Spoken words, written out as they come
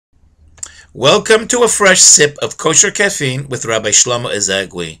Welcome to a fresh sip of kosher caffeine with Rabbi Shlomo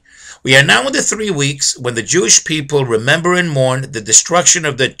Ezagui. We are now in the 3 weeks when the Jewish people remember and mourn the destruction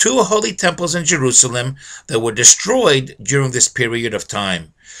of the 2 holy temples in Jerusalem that were destroyed during this period of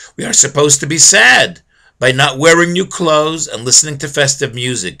time. We are supposed to be sad by not wearing new clothes and listening to festive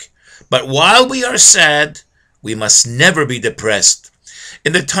music. But while we are sad, we must never be depressed.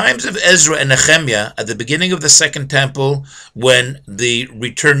 In the times of Ezra and Nehemiah, at the beginning of the Second Temple, when the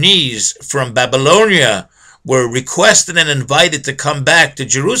returnees from Babylonia were requested and invited to come back to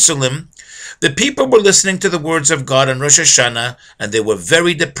Jerusalem, the people were listening to the words of God on Rosh Hashanah, and they were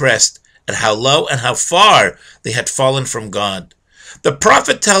very depressed at how low and how far they had fallen from God. The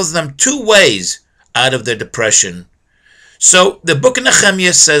prophet tells them 2 ways out of their depression. So the book of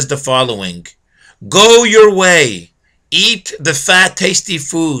Nehemiah says the following: "Go your way. Eat the fat, tasty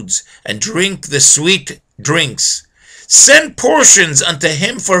foods, and drink the sweet drinks. Send portions unto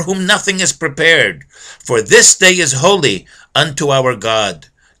him for whom nothing is prepared, for this day is holy unto our God.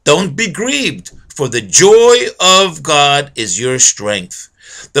 Don't be grieved, for the joy of God is your strength."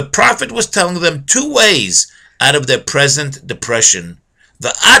 The prophet was telling them 2 ways out of their present depression.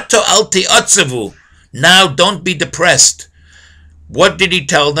 V'ato al te'atzavu. Now don't be depressed. What did he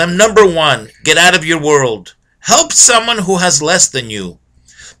tell them? Number 1, get out of your world. Help someone who has less than you,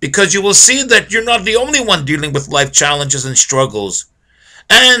 because you will see that you're not the only one dealing with life challenges and struggles.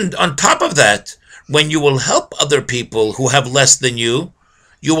 And on top of that, when you will help other people who have less than you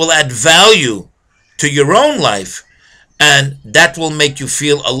will add value to your own life, and that will make you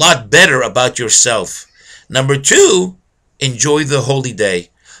feel a lot better about yourself. Number 2, enjoy the holy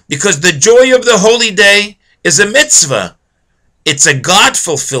day, because the joy of the holy day is a mitzvah. It's a God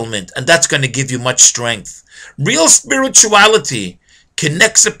fulfillment, and that's going to give you much strength. Real spirituality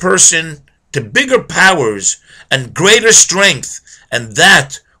connects a person to bigger powers and greater strength, and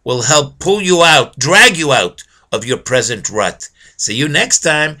that will help pull you out, drag you out of your present rut. See you next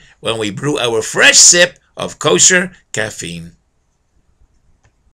time when we brew our fresh sip of kosher caffeine.